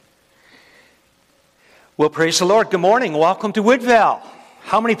Well, praise the Lord. Good morning. Welcome to Woodville.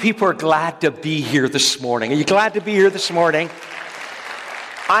 How many people are glad to be here this morning? Are you glad to be here this morning?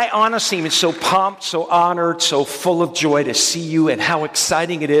 I honestly am so pumped, so honored, so full of joy to see you, and how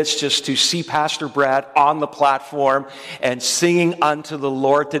exciting it is just to see Pastor Brad on the platform and singing unto the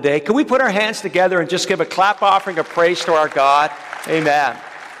Lord today. Can we put our hands together and just give a clap offering of praise to our God? Amen.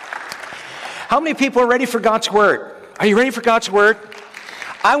 How many people are ready for God's Word? Are you ready for God's Word?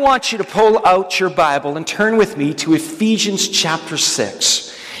 I want you to pull out your Bible and turn with me to Ephesians chapter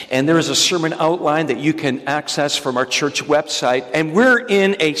 6. And there is a sermon outline that you can access from our church website. And we're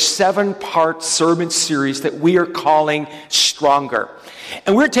in a 7-part sermon series that we are calling Stronger.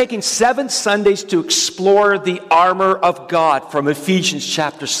 And we're taking 7 Sundays to explore the armor of God from Ephesians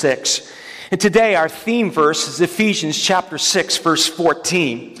chapter 6. And today our theme verse is Ephesians chapter 6, verse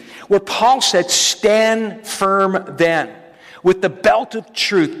 14, where Paul said, "Stand firm then, with the belt of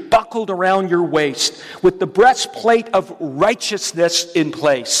truth buckled around your waist, with the breastplate of righteousness in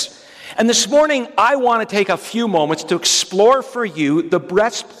place." And this morning, I want to take a few moments to explore for you the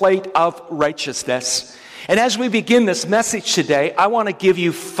breastplate of righteousness. And as we begin this message today, I want to give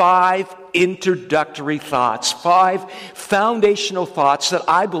you 5 introductory thoughts, 5 foundational thoughts that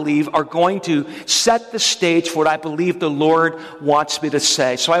I believe are going to set the stage for what I believe the Lord wants me to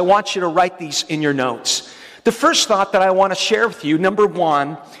say. So I want you to write these in your notes. The first thought that I want to share with you, number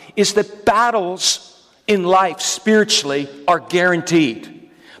 1, is that battles in life spiritually are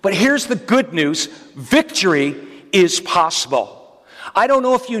guaranteed. But here's the good news: victory is possible. I don't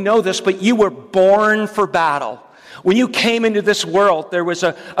know if you know this, but you were born for battle. When you came into this world, there was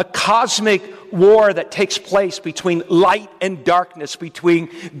a cosmic war that takes place between light and darkness, between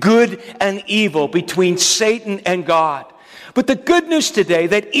good and evil, between Satan and God. But the good news today,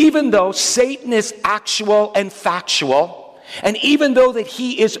 that even though Satan is actual and factual, and even though that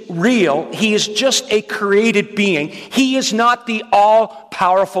he is real, he is just a created being. He is not the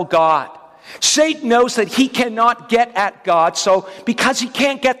all-powerful God. Satan knows that he cannot get at God, so because he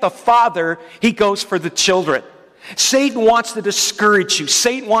can't get the Father, he goes for the children. Satan wants to discourage you.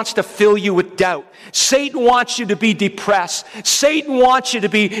 Satan wants to fill you with doubt. Satan wants you to be depressed. Satan wants you to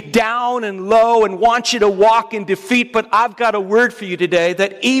be down and low and wants you to walk in defeat. But I've got a word for you today,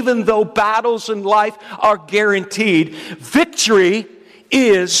 that even though battles in life are guaranteed, victory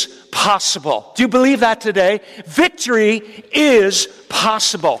is possible. Do you believe that today? Victory is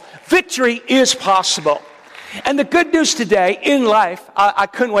possible. Victory is possible. And the good news today in life, I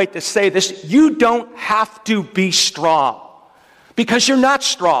couldn't wait to say this, you don't have to be strong, because you're not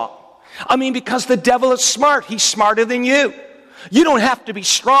strong. Because the devil is smart. He's smarter than you. You don't have to be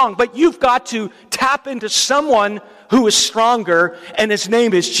strong, but you've got to tap into someone who is stronger, and his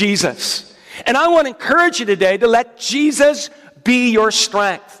name is Jesus. And I want to encourage you today to let Jesus be your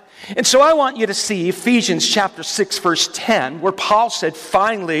strength. And so I want you to see Ephesians chapter 6, verse 10, where Paul said,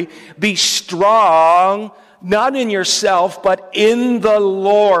 "Finally, be strong, not in yourself, but in the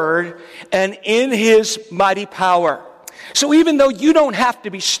Lord and in his mighty power." So even though you don't have to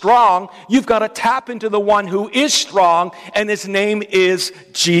be strong, you've got to tap into the one who is strong, and his name is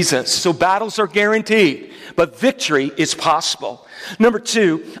Jesus. So battles are guaranteed, but victory is possible. Number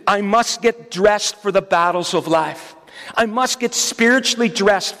 2, I must get dressed for the battles of life. I must get spiritually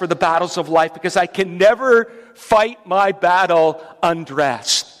dressed for the battles of life, because I can never fight my battle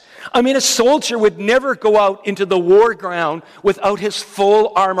undressed. A soldier would never go out into the war ground without his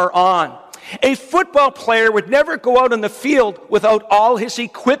full armor on. A football player would never go out on the field without all his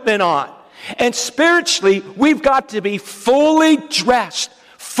equipment on. And spiritually, we've got to be fully dressed,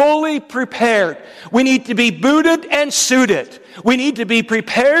 fully prepared. We need to be booted and suited. We need to be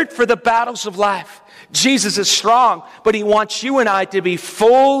prepared for the battles of life. Jesus is strong, but he wants you and I to be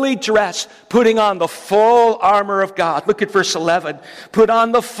fully dressed, putting on the full armor of God. Look at verse 11. Put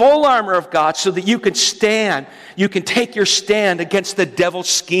on the full armor of God so that you can stand. You can take your stand against the devil's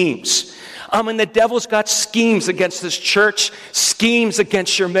schemes. And the devil's got schemes against this church, schemes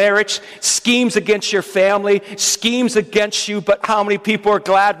against your marriage, schemes against your family, schemes against you. But how many people are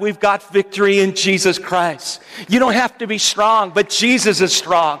glad we've got victory in Jesus Christ? You don't have to be strong, but Jesus is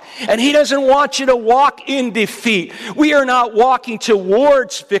strong. And he doesn't want you to walk in defeat. We are not walking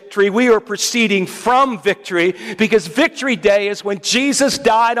towards victory. We are proceeding from victory, because victory day is when Jesus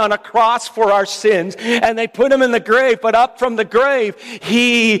died on a cross for our sins, and they put him in the grave. But up from the grave,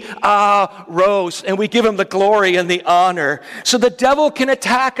 he rose, and we give him the glory and the honor. So the devil can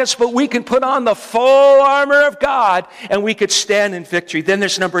attack us, but we can put on the full armor of God, and we could stand in victory. Then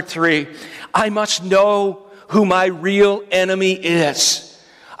there's number 3. I must know who my real enemy is.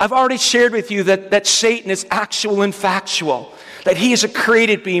 I've already shared with you that Satan is actual and factual. that he is a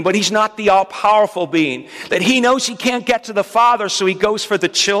created being, but he's not the all-powerful being, that he knows he can't get to the Father, so he goes for the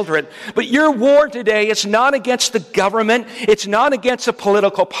children. But your war today is not against the government. It's not against a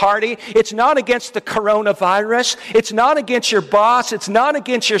political party. It's not against the coronavirus. It's not against your boss. It's not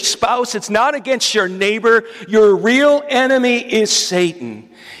against your spouse. It's not against your neighbor. Your real enemy is Satan.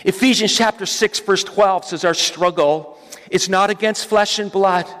 Ephesians chapter 6, verse 12 says our struggle is not against flesh and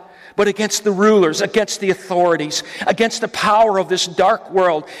blood, but against the rulers, against the authorities, against the power of this dark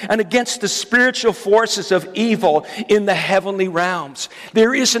world, and against the spiritual forces of evil in the heavenly realms.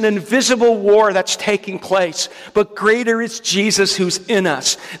 There is an invisible war that's taking place, but greater is Jesus who's in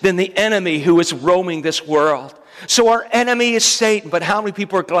us than the enemy who is roaming this world. So our enemy is Satan, but how many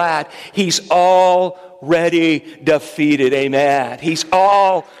people are glad he's already defeated? Amen. He's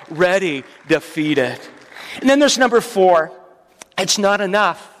already defeated. And then there's number 4. It's not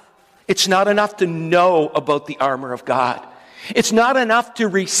enough. It's not enough to know about the armor of God. It's not enough to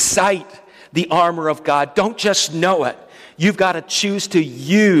recite the armor of God. Don't just know it. You've got to choose to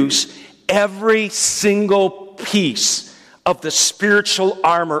use every single piece of the spiritual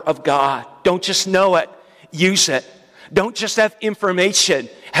armor of God. Don't just know it. Use it. Don't just have information.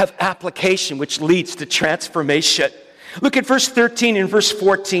 Have application, which leads to transformation. Look at verse 13 and verse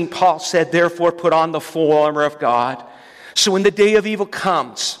 14. Paul said, therefore put on the full armor of God, so when the day of evil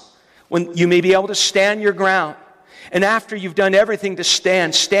comes, when you may be able to stand your ground. And after you've done everything to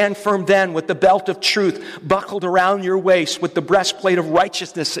stand, stand firm then with the belt of truth buckled around your waist, with the breastplate of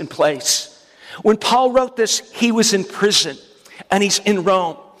righteousness in place. When Paul wrote this, he was in prison, and he's in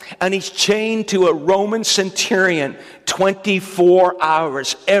Rome, and he's chained to a Roman centurion 24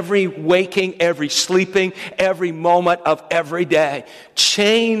 hours, every waking, every sleeping, every moment of every day,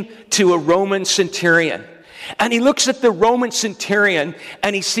 chained to a Roman centurion. And he looks at the Roman centurion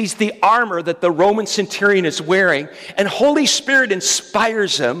and he sees the armor that the Roman centurion is wearing. And Holy Spirit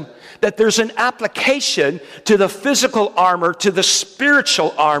inspires him that there's an application to the physical armor, to the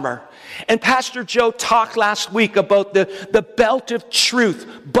spiritual armor. And Pastor Joe talked last week about the belt of truth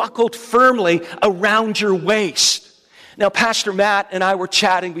buckled firmly around your waist. Now, Pastor Matt and I were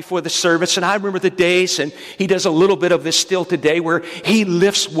chatting before the service, and I remember the days, and he does a little bit of this still today, where he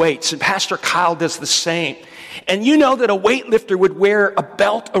lifts weights, and Pastor Kyle does the same. And you know that a weightlifter would wear a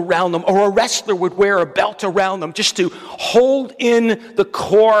belt around them, or a wrestler would wear a belt around them just to hold in the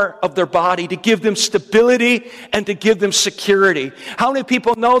core of their body, to give them stability and to give them security. How many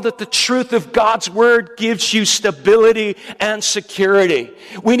people know that the truth of God's word gives you stability and security?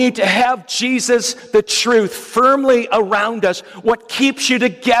 We need to have Jesus, the truth, firmly around us. What keeps you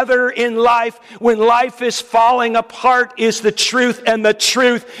together in life when life is falling apart is the truth, and the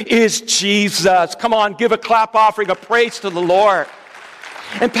truth is Jesus. Come on, give a clap offering of praise to the Lord.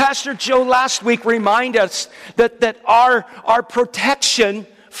 And Pastor Joe last week reminded us that our protection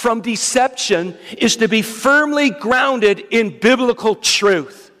from deception is to be firmly grounded in biblical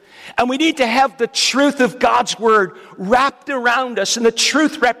truth. And we need to have the truth of God's word wrapped around us. And the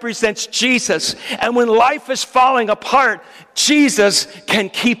truth represents Jesus. And when life is falling apart, Jesus can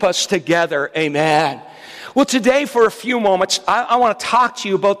keep us together. Amen. Well, today for a few moments, I want to talk to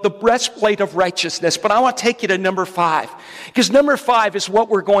you about the breastplate of righteousness, but I want to take you to number 5, because number 5 is what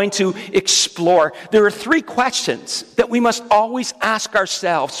we're going to explore. There are 3 questions that we must always ask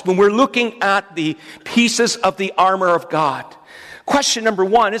ourselves when we're looking at the pieces of the armor of God. Question number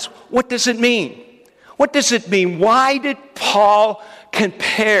 1 is, what does it mean? What does it mean? Why did Paul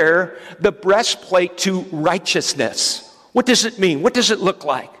compare the breastplate to righteousness? What does it mean? What does it look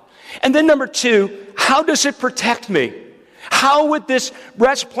like? And then number 2, how does it protect me? How would this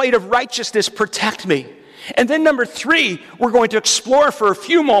breastplate of righteousness protect me? And then number 3, we're going to explore for a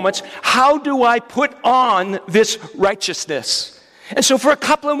few moments, how do I put on this righteousness? And so for a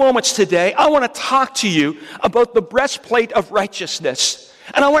couple of moments today, I want to talk to you about the breastplate of righteousness.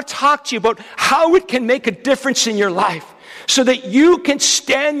 And I want to talk to you about how it can make a difference in your life so that you can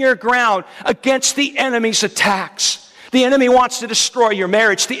stand your ground against the enemy's attacks. The enemy wants to destroy your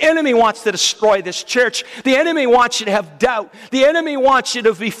marriage. The enemy wants to destroy this church. The enemy wants you to have doubt. The enemy wants you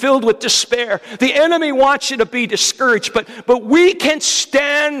to be filled with despair. The enemy wants you to be discouraged. But we can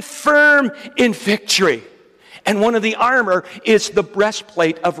stand firm in victory. And one of the armor is the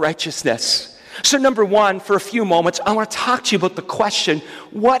breastplate of righteousness. So number 1, for a few moments, I want to talk to you about the question,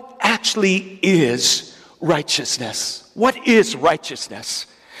 what actually is righteousness? What is righteousness?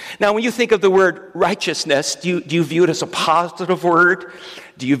 Now, when you think of the word righteousness, do you view it as a positive word?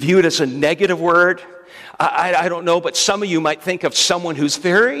 Do you view it as a negative word? I don't know, but some of you might think of someone who's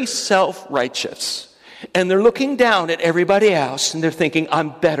very self-righteous. And they're looking down at everybody else, and they're thinking, I'm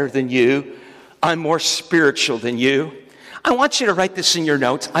better than you. I'm more spiritual than you. I want you to write this in your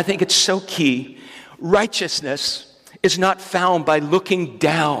notes. I think it's so key. Righteousness is not found by looking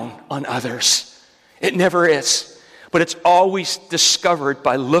down on others. It never is. But it's always discovered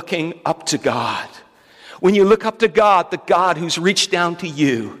by looking up to God. When you look up to God, the God who's reached down to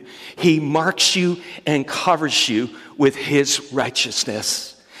you, he marks you and covers you with his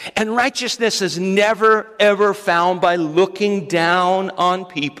righteousness. And righteousness is never, ever found by looking down on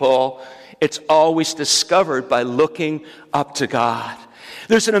people. It's always discovered by looking up to God.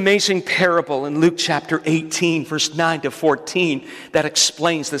 There's an amazing parable in Luke chapter 18, verse 9 to 14 that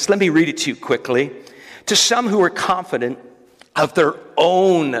explains this. Let me read it to you quickly. To some who are confident of their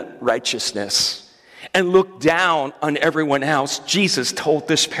own righteousness and look down on everyone else, Jesus told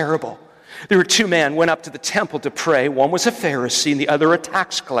this parable. There were two men went up to the temple to pray. One was a Pharisee and the other a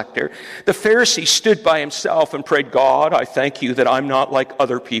tax collector. The Pharisee stood by himself and prayed, God, I thank you that I'm not like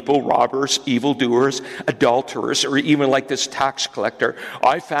other people, robbers, evildoers, adulterers, or even like this tax collector.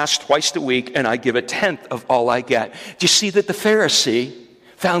 I fast twice a week and I give a tenth of all I get. Do you see that the Pharisee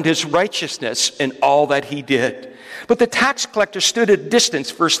found his righteousness in all that he did? But the tax collector stood at a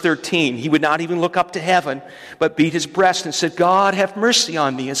distance, verse 13. He would not even look up to heaven, but beat his breast and said, God, have mercy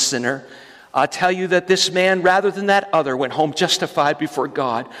on me, a sinner. I tell you that this man, rather than that other, went home justified before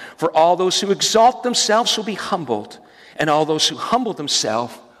God. For all those who exalt themselves will be humbled, and all those who humble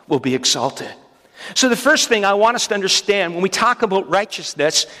themselves will be exalted. So the first thing I want us to understand, when we talk about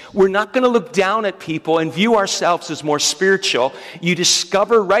righteousness, we're not going to look down at people and view ourselves as more spiritual. You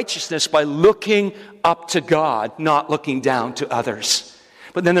discover righteousness by looking up to God, not looking down to others.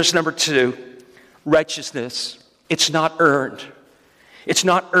 But then there's number two, righteousness. It's not earned. It's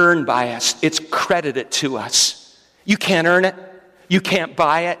not earned by us. It's credited to us. You can't earn it. You can't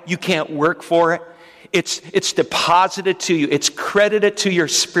buy it. You can't work for it. It's deposited to you. It's credited to your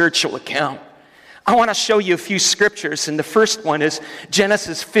spiritual account. I want to show you a few scriptures, and the first one is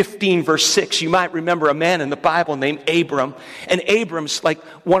Genesis 15, verse 6. You might remember a man in the Bible named Abram, and Abram's like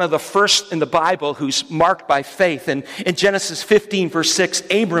one of the first in the Bible who's marked by faith. And in Genesis 15, verse 6,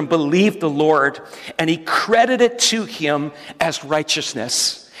 Abram believed the Lord, and he credited to him as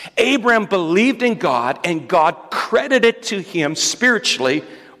righteousness. Abram believed in God, and God credited to him spiritually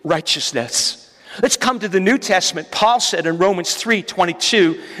righteousness. Let's come to the New Testament. Paul said in Romans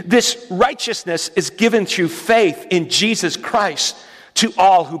 3:22, this righteousness is given through faith in Jesus Christ to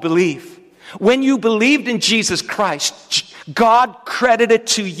all who believe. When you believed in Jesus Christ, God credited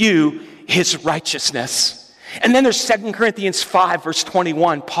to you his righteousness. And then there's 2 Corinthians 5, verse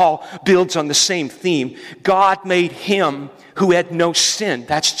 21. Paul builds on the same theme. God made him who had no sin,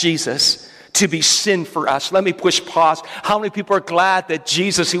 that's Jesus, to be sin for us. Let me push pause. How many people are glad that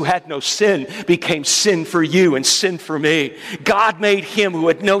Jesus, who had no sin, became sin for you and sin for me? God made him who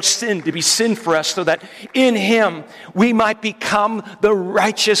had no sin to be sin for us so that in him we might become the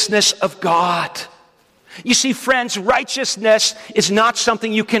righteousness of God. You see, friends, righteousness is not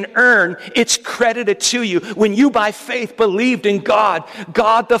something you can earn. It's credited to you. When you by faith believed in God,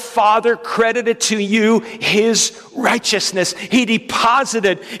 God the Father credited to you his righteousness. He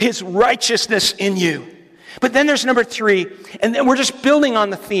deposited his righteousness in you. But then there's number three, and then we're just building on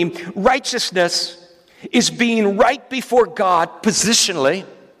the theme. Righteousness is being right before God positionally,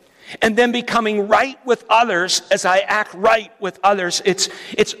 and then becoming right with others as I act right with others. It's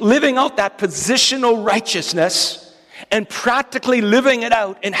living out that positional righteousness and practically living it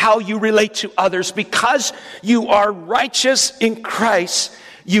out in how you relate to others. Because you are righteous in Christ,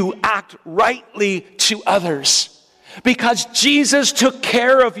 you act rightly to others. Because Jesus took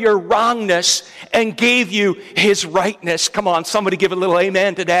care of your wrongness and gave you his rightness. Come on, somebody give a little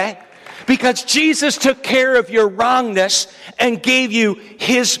amen today. Because Jesus took care of your wrongness and gave you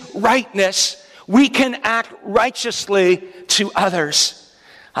his rightness, we can act righteously to others.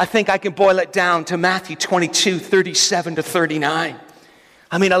 I think I can boil it down to Matthew 22, 37 to 39.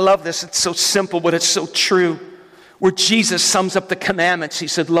 I mean, I love this. It's so simple, but it's so true. Where Jesus sums up the commandments, he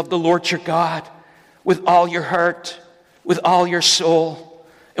said, love the Lord your God with all your heart, with all your soul,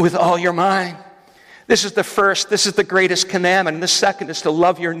 and with all your mind. This is the first, this is the greatest commandment. And the second is to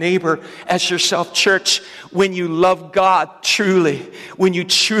love your neighbor as yourself. Church, when you love God truly, when you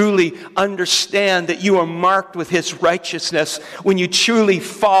truly understand that you are marked with his righteousness, when you truly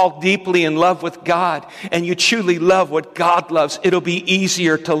fall deeply in love with God, and you truly love what God loves, it'll be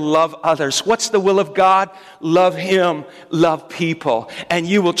easier to love others. What's the will of God? Love him, love people. And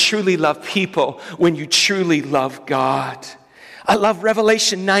you will truly love people when you truly love God. I love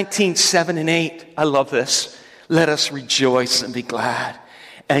Revelation 19, 7 and 8. I love this. Let us rejoice and be glad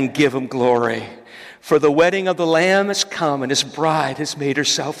and give him glory. For the wedding of the Lamb has come, and his bride has made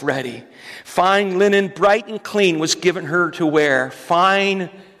herself ready. Fine linen, bright and clean, was given her to wear. Fine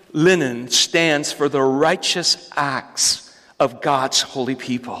linen stands for the righteous acts of God's holy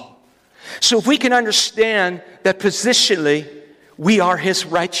people. So if we can understand that positionally we are his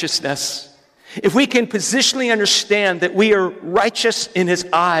righteousness, if we can positionally understand that we are righteous in his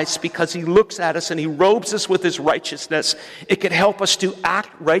eyes because he looks at us and he robes us with his righteousness, it could help us to act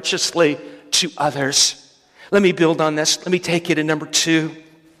righteously to others. Let me build on this. Let me take you to number 2.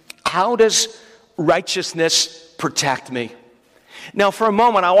 How does righteousness protect me? Now, for a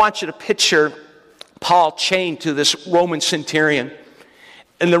moment, I want you to picture Paul chained to this Roman centurion.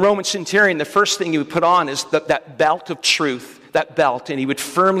 And the Roman centurion, the first thing he would put on is that belt of truth. That belt, and he would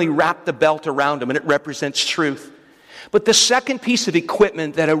firmly wrap the belt around him, and it represents truth. But the second piece of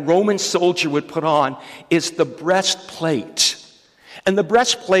equipment that a Roman soldier would put on is the breastplate. And the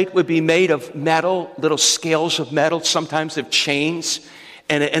breastplate would be made of metal, little scales of metal, sometimes of chains,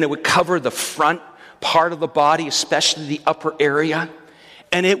 and it would cover the front part of the body, especially the upper area,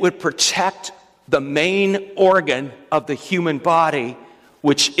 and it would protect the main organ of the human body,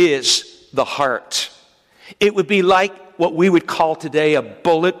 which is the heart. It would be like what we would call today a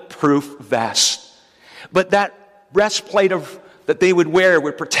bulletproof vest. But that breastplate that they would wear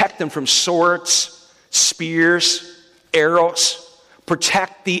would protect them from swords, spears, arrows,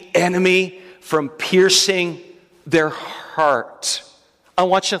 protect the enemy from piercing their heart. I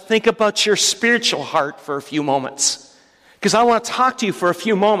want you to think about your spiritual heart for a few moments, because I want to talk to you for a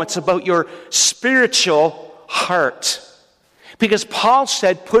few moments about your spiritual heart. Because Paul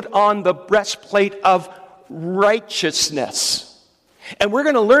said, put on the breastplate of righteousness. And we're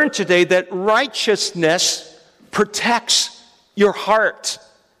going to learn today that righteousness protects your heart,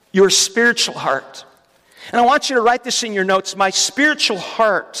 your spiritual heart. And I want you to write this in your notes. My spiritual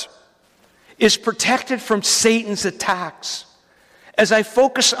heart is protected from Satan's attacks as I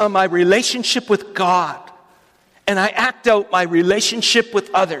focus on my relationship with God and I act out my relationship with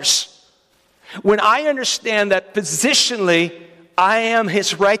others. When I understand that positionally I am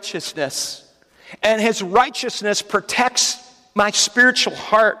his righteousness, and his righteousness protects my spiritual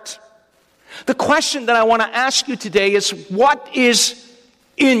heart. The question that I want to ask you today is, what is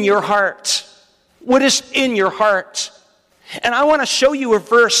in your heart? What is in your heart? And I want to show you a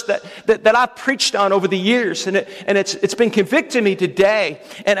verse that I've preached on over the years, and it's been convicting me today.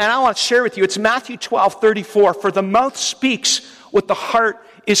 And I want to share with you. It's Matthew 12:34. For the mouth speaks what the heart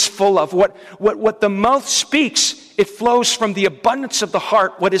is full of. What the mouth speaks, it flows from the abundance of the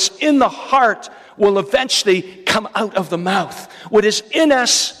heart. What is in the heart will eventually come out of the mouth. What is in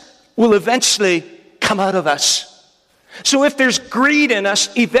us will eventually come out of us. So if there's greed in us,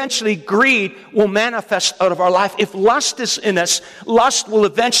 eventually greed will manifest out of our life. If lust is in us, lust will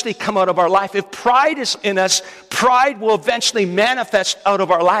eventually come out of our life. If pride is in us, pride will eventually manifest out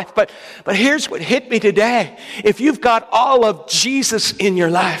of our life. But here's what hit me today. If you've got all of Jesus in your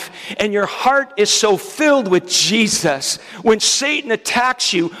life and your heart is so filled with Jesus, when Satan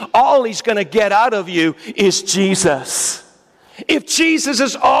attacks you, all he's going to get out of you is Jesus. If Jesus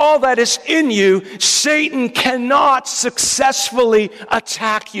is all that is in you, Satan cannot successfully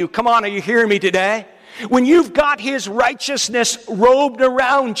attack you. Come on, are you hearing me today? When you've got his righteousness robed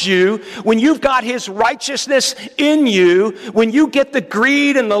around you, when you've got his righteousness in you, when you get the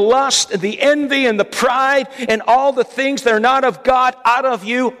greed and the lust and the envy and the pride and all the things that are not of God out of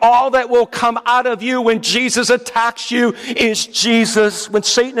you, all that will come out of you when Jesus attacks you is Jesus. When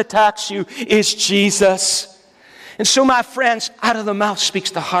Satan attacks you is Jesus. And so, my friends, out of the mouth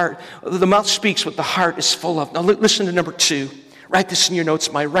speaks the heart. The mouth speaks what the heart is full of. Now, listen to number 2. Write this in your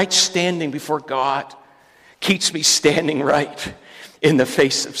notes. My right standing before God keeps me standing right in the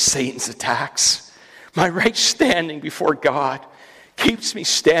face of Satan's attacks. My right standing before God keeps me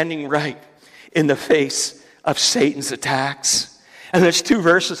standing right in the face of Satan's attacks. And there's 2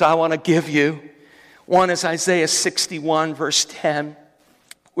 verses I want to give you. One is Isaiah 61, verse 10,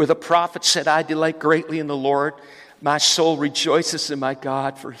 where the prophet said, I delight greatly in the Lord. My soul rejoices in my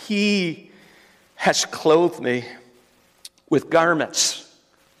God, for he has clothed me with garments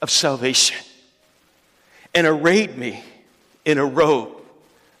of salvation and arrayed me in a robe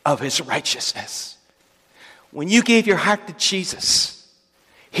of his righteousness. When you gave your heart to Jesus,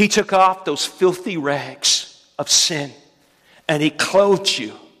 he took off those filthy rags of sin and he clothed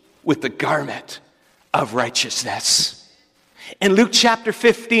you with the garment of righteousness. In Luke chapter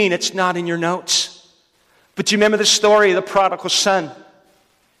 15, it's not in your notes, but you remember the story of the prodigal son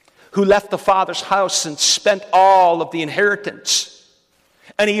who left the father's house and spent all of the inheritance.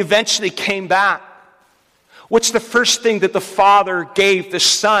 And he eventually came back. What's the first thing that the father gave the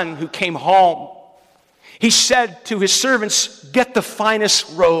son who came home? He said to his servants, get the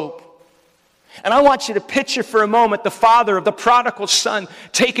finest robe. And I want you to picture for a moment the father of the prodigal son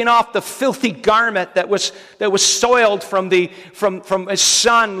taking off the filthy garment that was soiled from his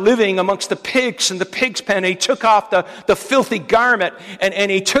son living amongst the pigs in the pig's pen. And he took off the filthy garment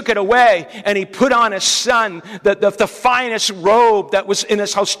and he took it away and he put on his son the finest robe that was in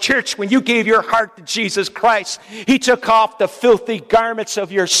his house. Church, when you gave your heart to Jesus Christ, he took off the filthy garments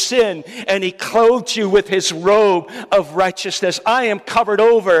of your sin and he clothed you with his robe of righteousness. I am covered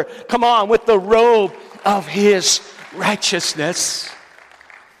over, come on, with the robe of his righteousness.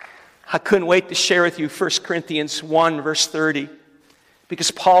 I couldn't wait to share with you 1 Corinthians 1 verse 30,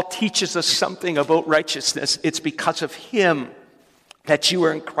 because Paul teaches us something about righteousness. It's because of him that you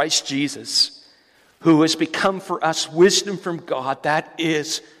are in Christ Jesus, who has become for us wisdom from God. That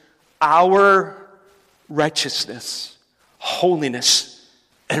is our righteousness, holiness,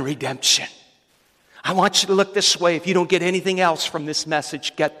 and redemption. I want you to look this way. If you don't get anything else from this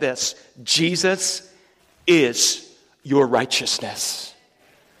message, get this. Jesus is your righteousness.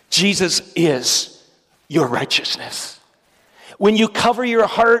 Jesus is your righteousness. When you cover your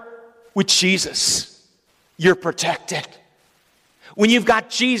heart with Jesus, you're protected. When you've got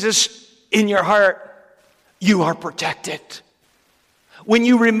Jesus in your heart, you are protected. When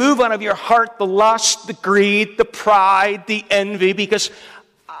you remove out of your heart the lust, the greed, the pride, the envy, because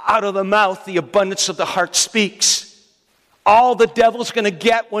out of the mouth, the abundance of the heart speaks. All the devil's going to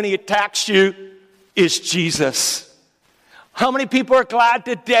get when he attacks you is Jesus. How many people are glad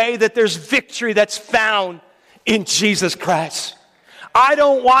today that there's victory that's found in Jesus Christ? I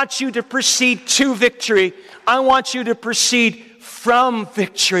don't want you to proceed to victory. I want you to proceed from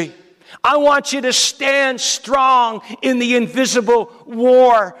victory. I want you to stand strong in the invisible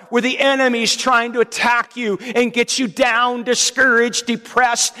war where the enemy's trying to attack you and get you down, discouraged,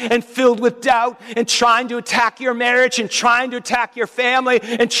 depressed, and filled with doubt, and trying to attack your marriage and trying to attack your family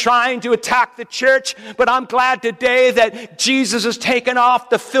and trying to attack the church. But I'm glad today that Jesus has taken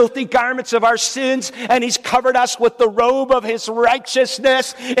off the filthy garments of our sins and he's covered us with the robe of his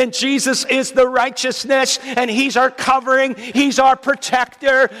righteousness. And Jesus is the righteousness and he's our covering. He's our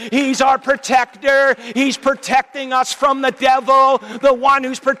protector. He's our protector. He's protecting us from the devil. The one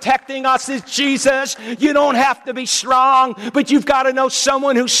who's protecting us is Jesus. You don't have to be strong, but you've got to know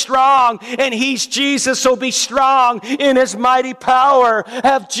someone who's strong, and he's Jesus. So be strong in his mighty power.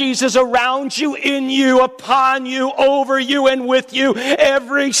 Have Jesus around you, in you, upon you, over you, and with you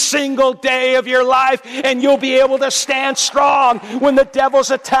every single day of your life, and you'll be able to stand strong when the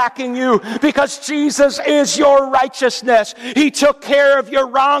devil's attacking you, because Jesus is your righteousness. He took care of your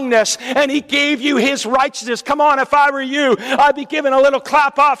wrongness and he gave you his righteousness. Come on, if I were you, I'd be giving a little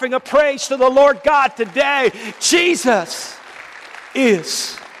clap offering of praise to the Lord God today. Jesus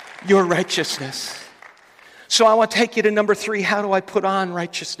is your righteousness. So I want to take you to number 3. How do I put on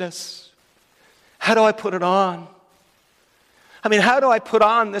righteousness? How do I put it on? I mean, how do I put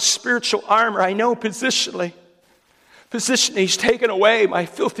on this spiritual armor? I know positionally, he's taken away my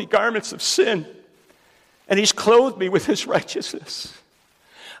filthy garments of sin and he's clothed me with his righteousness.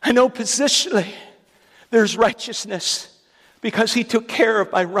 I know positionally there's righteousness because he took care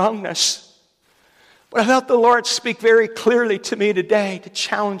of my wrongness. But I felt the Lord speak very clearly to me today to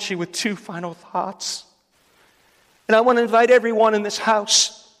challenge you with 2 final thoughts. And I want to invite everyone in this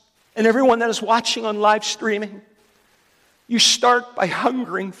house and everyone that is watching on live streaming. You start by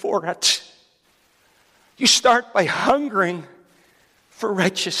hungering for it. You start by hungering for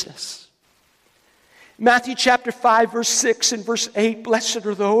righteousness. Matthew chapter 5, verse 6 and verse 8, blessed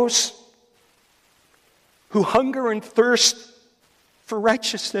are those who hunger and thirst for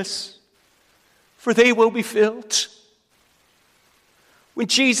righteousness, for they will be filled. When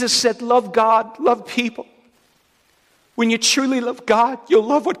Jesus said, love God, love people, when you truly love God, you'll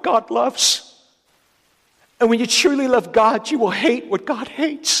love what God loves. And when you truly love God, you will hate what God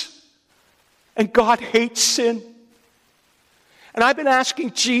hates. And God hates sin. And I've been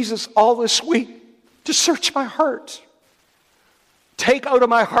asking Jesus all this week to search my heart. Take out of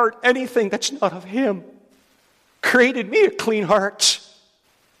my heart anything that's not of him. Created me a clean heart.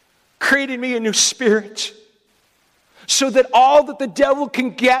 Created me a new spirit. So that all that the devil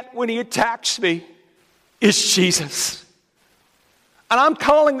can get when he attacks me is Jesus. And I'm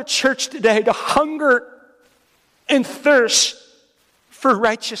calling the church today to hunger and thirst for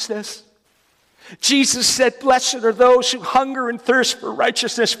righteousness. Jesus said, blessed are those who hunger and thirst for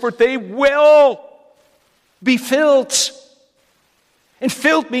righteousness, for they will be filled. And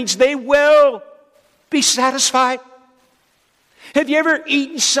filled means they will be satisfied. Have you ever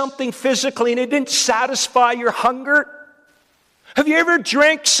eaten something physically and it didn't satisfy your hunger? Have you ever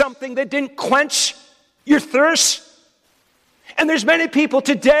drank something that didn't quench your thirst. And there's many people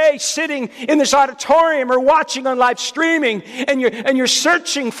today sitting in this auditorium or watching on live streaming, and you're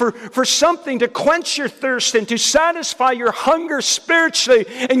searching for something to quench your thirst and to satisfy your hunger spiritually.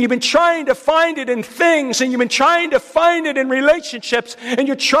 And you've been trying to find it in things, and you've been trying to find it in relationships, and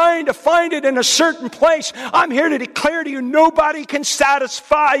you're trying to find it in a certain place. I'm here to declare to you, nobody can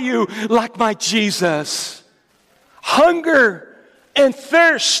satisfy you like my Jesus. Hunger and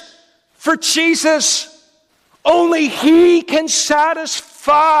thirst for Jesus. Only He can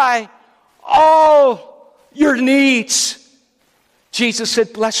satisfy all your needs. Jesus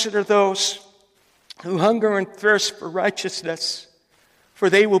said, blessed are those who hunger and thirst for righteousness,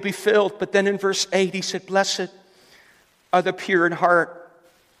 for they will be filled. But then in verse 8, He said, blessed are the pure in heart,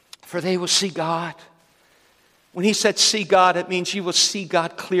 for they will see God. When He said see God, it means you will see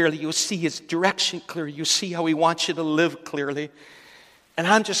God clearly. You will see His direction clearly. You will see how He wants you to live clearly. And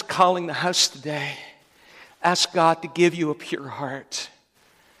I'm just calling the house today. Ask God to give you a pure heart.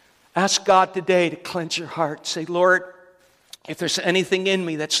 Ask God today to cleanse your heart. Say, Lord, if there's anything in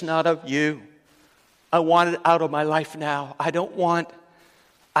me that's not of you, I want it out of my life now. I don't want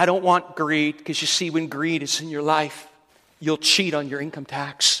greed, because you see, when greed is in your life, you'll cheat on your income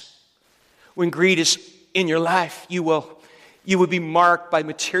tax. When greed is in your life, you will be marked by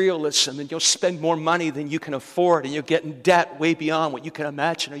materialism, and you'll spend more money than you can afford, and you'll get in debt way beyond what you can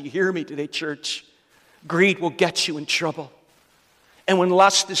imagine. Are you hearing me today, church? Greed will get you in trouble. And when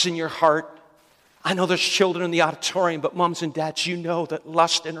lust is in your heart, I know there's children in the auditorium, but moms and dads, you know that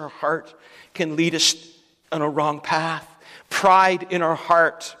lust in our heart can lead us on a wrong path. Pride in our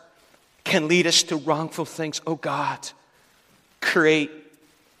heart can lead us to wrongful things. Oh God, create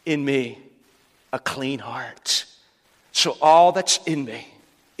in me a clean heart. So all that's in me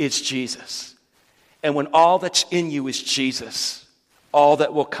is Jesus. And when all that's in you is Jesus, all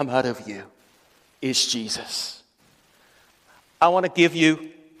that will come out of you is Jesus. I want to give you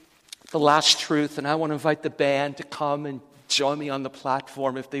the last truth, and I want to invite the band to come and join me on the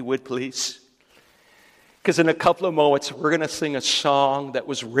platform, if they would, please. Because in a couple of moments, we're going to sing a song that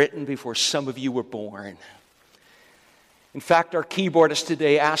was written before some of you were born. In fact, our keyboardist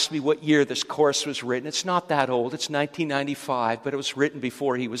today asked me what year this chorus was written. It's not that old. It's 1995, but it was written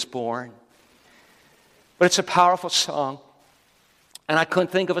before he was born. But it's a powerful song. And I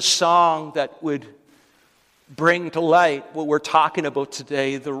couldn't think of a song that would bring to light what we're talking about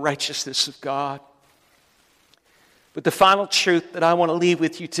today, the righteousness of God. But the final truth that I want to leave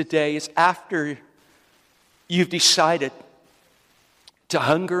with you today is, after you've decided to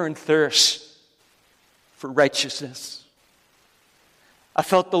hunger and thirst for righteousness, I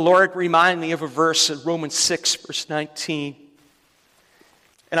felt the Lord remind me of a verse in Romans 6, verse 19.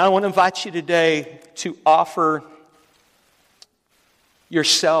 And I want to invite you today to offer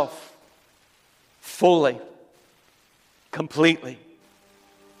yourself fully, completely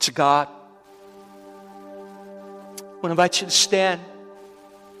to God. I want to invite you to stand.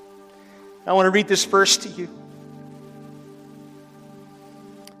 I want to read this verse to you.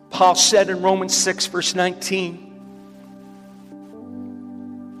 Paul said in Romans 6, verse 19,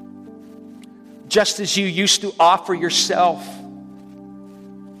 just as you used to offer yourself.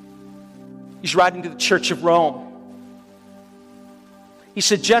 He's writing to the church of Rome. He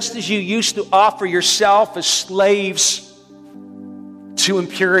said, just as you used to offer yourself as slaves to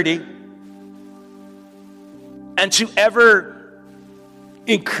impurity and to ever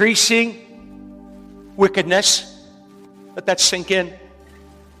increasing wickedness. Let that sink in.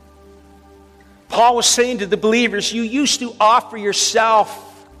 Paul was saying to the believers, you used to offer yourself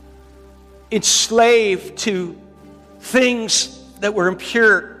enslaved to things that were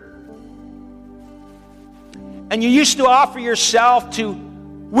impure. And you used to offer yourself to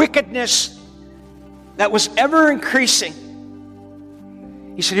wickedness that was ever increasing.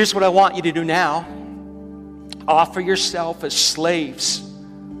 He said, here's what I want you to do now. Offer yourself as slaves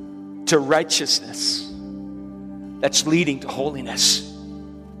to righteousness that's leading to holiness.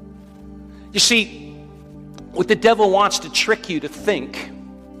 You see, what the devil wants to trick you to think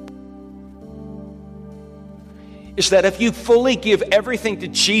is that if you fully give everything to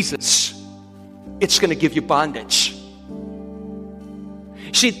Jesus, it's going to give you bondage.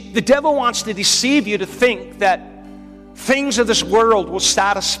 See, the devil wants to deceive you to think that things of this world will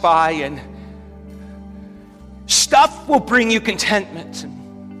satisfy and stuff will bring you contentment.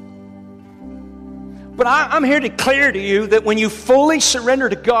 But I'm here to declare to you that when you fully surrender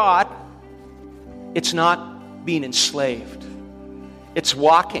to God, it's not being enslaved. It's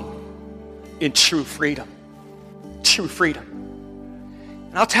walking in true freedom. True freedom.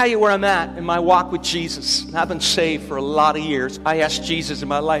 And I'll tell you where I'm at in my walk with Jesus. I've been saved for a lot of years. I asked Jesus in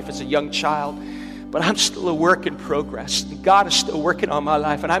my life as a young child. but I'm still a work in progress. And God is still working on my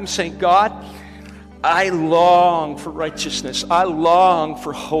life. And I'm saying, God, I long for righteousness. I long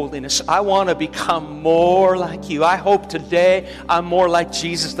for holiness. I want to become more like you. I hope today I'm more like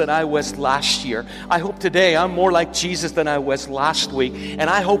Jesus than I was last year. I hope today I'm more like Jesus than I was last week.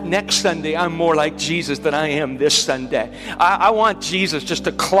 And I hope next Sunday I'm more like Jesus than I am this Sunday. I want Jesus just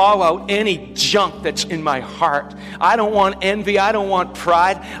to claw out any junk that's in my heart. I don't want envy. I don't want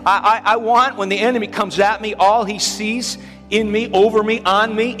pride. I want when the enemy comes at me, all he sees in me, over me,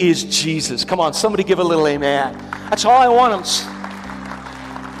 on me is Jesus. Come on, somebody give a little amen. That's all I want.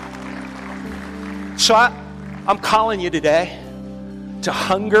 So I'm calling you today to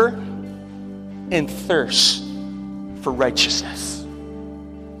hunger and thirst for righteousness.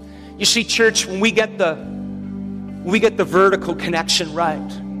 You see, church, when we get the vertical connection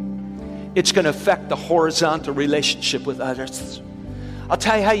right, it's going to affect the horizontal relationship with others. I'll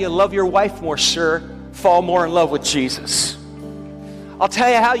tell you how you love your wife more, sir. Fall more in love with Jesus. I'll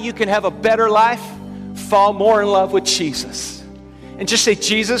tell you how you can have a better life. Fall more in love with Jesus. And just say,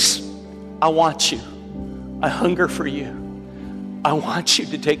 Jesus, I want you. I hunger for you. I want you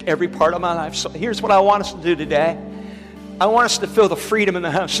to take every part of my life. So here's what I want us to do today. I want us to feel the freedom in the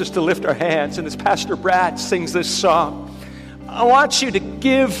house just to lift our hands. And as Pastor Brad sings this song, I want you to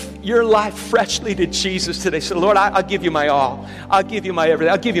give your life freshly to Jesus today. So Lord, I'll give you my all. I'll give you my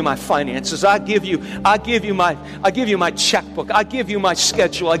everything. I'll give you my finances. I'll give you my checkbook. I'll give you my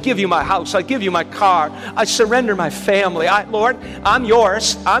schedule. I'll give you my house. I'll give you my car. I surrender my family. Lord, I'm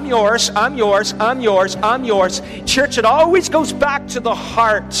yours. I'm yours. I'm yours. I'm yours. I'm yours. Church, it always goes back to the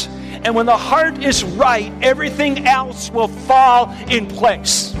heart. And when the heart is right, everything else will fall in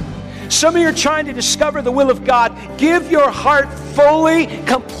place. Some of you are trying to discover the will of God. Give your heart fully,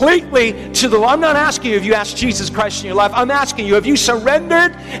 completely to the Lord. I'm not asking you if you asked Jesus Christ in your life. I'm asking you, have you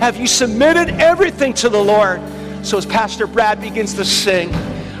surrendered? Have you submitted everything to the Lord? So as Pastor Brad begins to sing,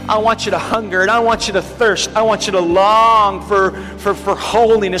 I want you to hunger and I want you to thirst. I want you to long for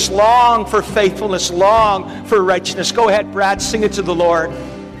holiness, long for faithfulness, long for righteousness. Go ahead, Brad, sing it to the Lord.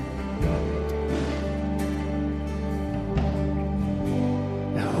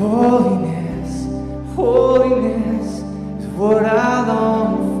 Holiness, holiness is what I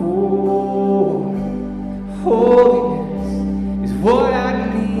long for. Holiness is what I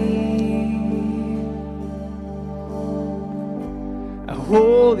need.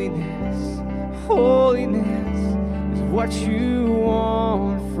 Holiness, holiness is what you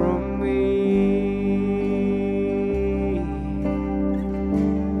want from me.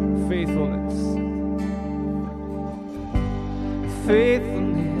 Faithfulness, faithfulness.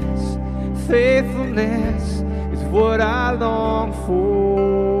 Faithfulness is what I long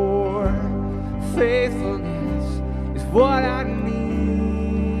for. Faithfulness is what I need.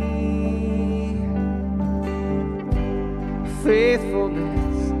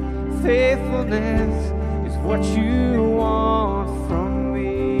 Faithfulness, faithfulness is what you want from me.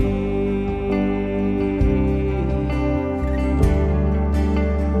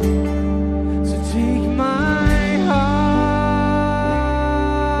 So take my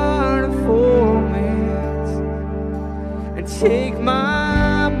take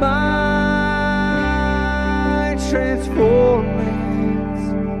my mind, transform it,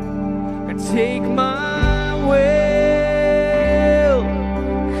 and take my will,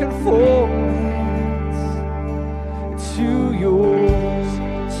 conform it to yours,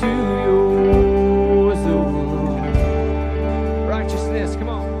 oh Lord. Righteousness, come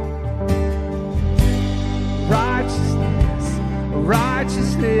on. Righteousness,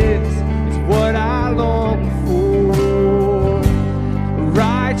 righteousness is what I long for.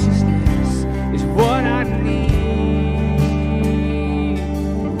 Righteousness is what I need.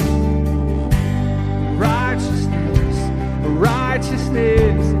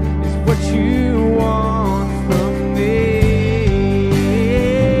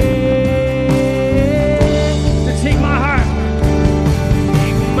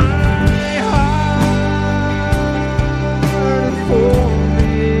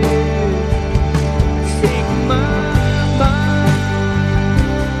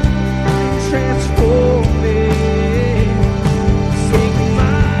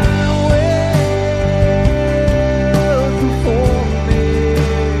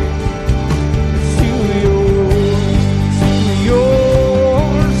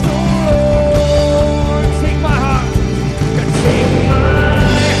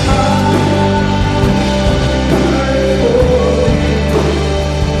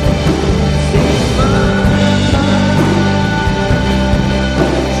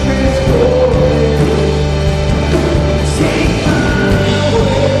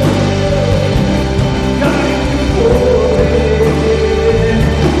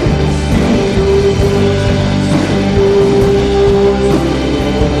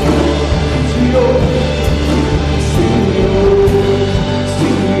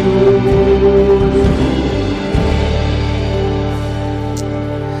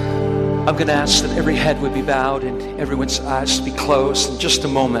 going to ask that every head would be bowed and everyone's eyes be closed. In just a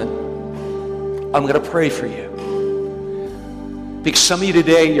moment, I'm going to pray for you. Because some of you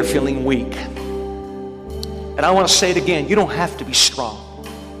today, you're feeling weak. And I want to say it again, you don't have to be strong.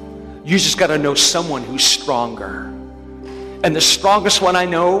 You just got to know someone who's stronger. And the strongest one I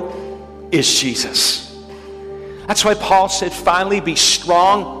know is Jesus. That's why Paul said, finally be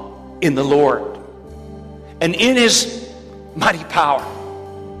strong in the Lord and in his mighty power.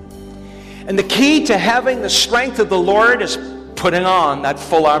 And the key to having the strength of the Lord is putting on that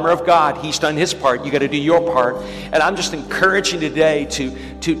full armor of God. He's done his part. You got to do your part. And I'm just encouraging today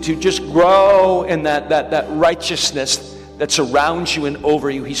to just grow in that righteousness that's around you and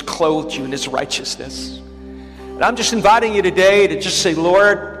over you. He's clothed you in his righteousness. And I'm just inviting you today to just say,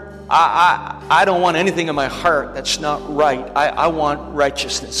 Lord, I don't want anything in my heart that's not right. I want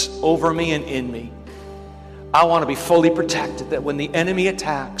righteousness over me and in me. I want to be fully protected, that when the enemy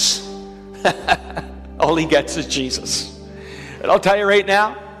attacks, all he gets is Jesus. And I'll tell you right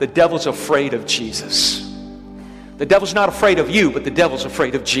now, the devil's afraid of Jesus. The devil's not afraid of you, but the devil's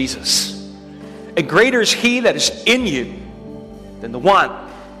afraid of Jesus. And greater is he that is in you than the one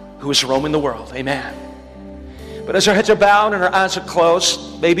who is roaming the world. Amen. But as our heads are bowed and our eyes are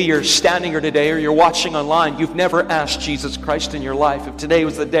closed, maybe you're standing here today or you're watching online, you've never asked Jesus Christ in your life. If today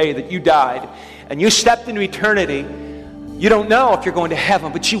was the day that you died and you stepped into eternity, you don't know if you're going to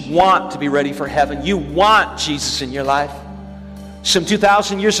heaven, but you want to be ready for heaven. You want Jesus in your life. Some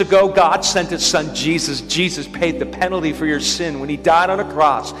 2,000 years ago, God sent his son Jesus. Jesus paid the penalty for your sin when he died on a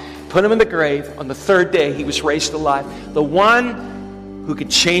cross, put him in the grave. On the third day, he was raised to life. The one who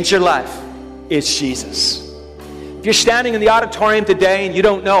can change your life is Jesus. If you're standing in the auditorium today and you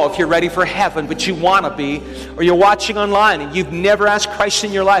don't know if you're ready for heaven, but you want to be, or you're watching online and you've never asked Christ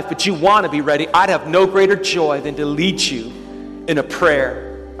in your life, but you want to be ready, I'd have no greater joy than to lead you in a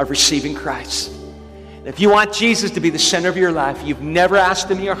prayer of receiving Christ. If you want Jesus to be the center of your life, you've never asked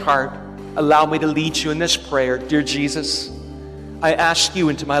him in your heart, allow me to lead you in this prayer. Dear Jesus, I ask you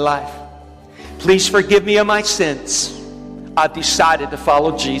into my life. Please forgive me of my sins. I've decided to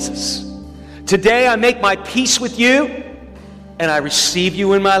follow Jesus. Today I make my peace with you and I receive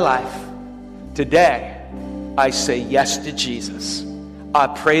you in my life. Today I say yes to Jesus. I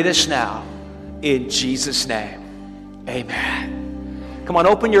pray this now in Jesus' name. Amen. Come on,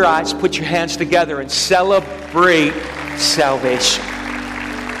 open your eyes, put your hands together, and celebrate salvation.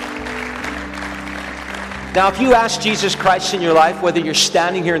 Now, if you ask Jesus Christ in your life, whether you're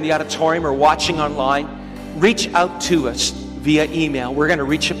standing here in the auditorium or watching online, reach out to us via email. We're going to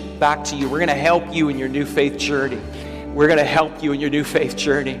reach back to you. We're going to help you in your new faith journey. We're going to help you in your new faith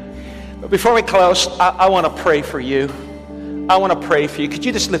journey. But before we close, I want to pray for you. I want to pray for you. Could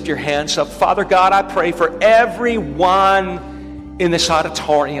you just lift your hands up? Father God, I pray for everyone in this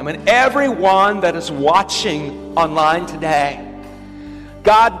auditorium and everyone that is watching online today.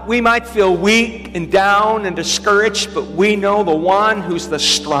 God, we might feel weak and down and discouraged, but we know the one who's the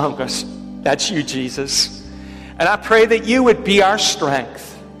strongest. That's you, Jesus. And I pray that you would be our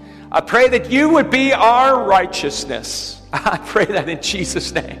strength. I pray that you would be our righteousness. I pray that in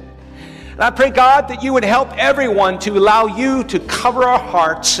Jesus' name. And I pray, God, that you would help everyone to allow you to cover our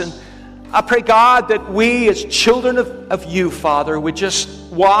hearts. And I pray, God, that we as children of you, Father, would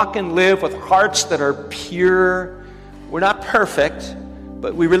just walk and live with hearts that are pure. We're not perfect,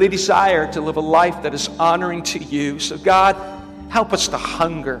 but we really desire to live a life that is honoring to you. So, God, help us to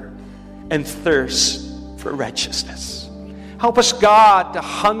hunger and thirst for righteousness. Help us, God, to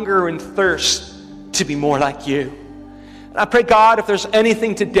hunger and thirst to be more like you. And I pray, God, if there's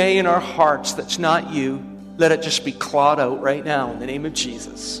anything today in our hearts that's not you, let it just be clawed out right now in the name of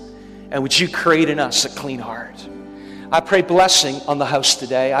Jesus. And would you create in us a clean heart? I pray blessing on the house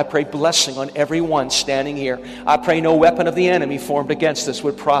today. I pray blessing on everyone standing here. I pray no weapon of the enemy formed against us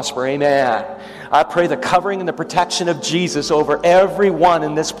would prosper. Amen. I pray the covering and the protection of Jesus over everyone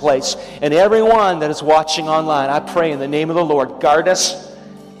in this place and everyone that is watching online. I pray in the name of the Lord, guard us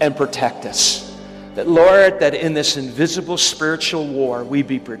and protect us. That, Lord, that in this invisible spiritual war, we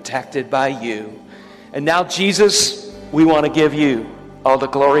be protected by you. And now, Jesus, we want to give you all the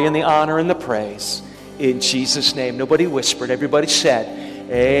glory and the honor and the praise in Jesus' name. Nobody whispered. Everybody said,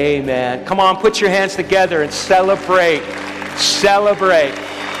 amen. Come on, put your hands together and celebrate. Celebrate.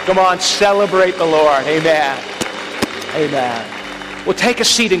 Come on, celebrate the Lord. Amen. Amen. Well, take a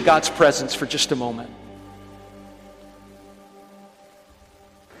seat in God's presence for just a moment.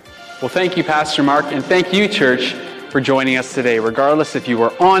 Well, thank you, Pastor Mark, and thank you, church, for joining us today, regardless if you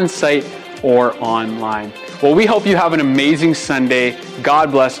were on site or online. Well, we hope you have an amazing Sunday.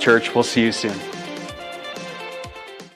 God bless, church. We'll see you soon.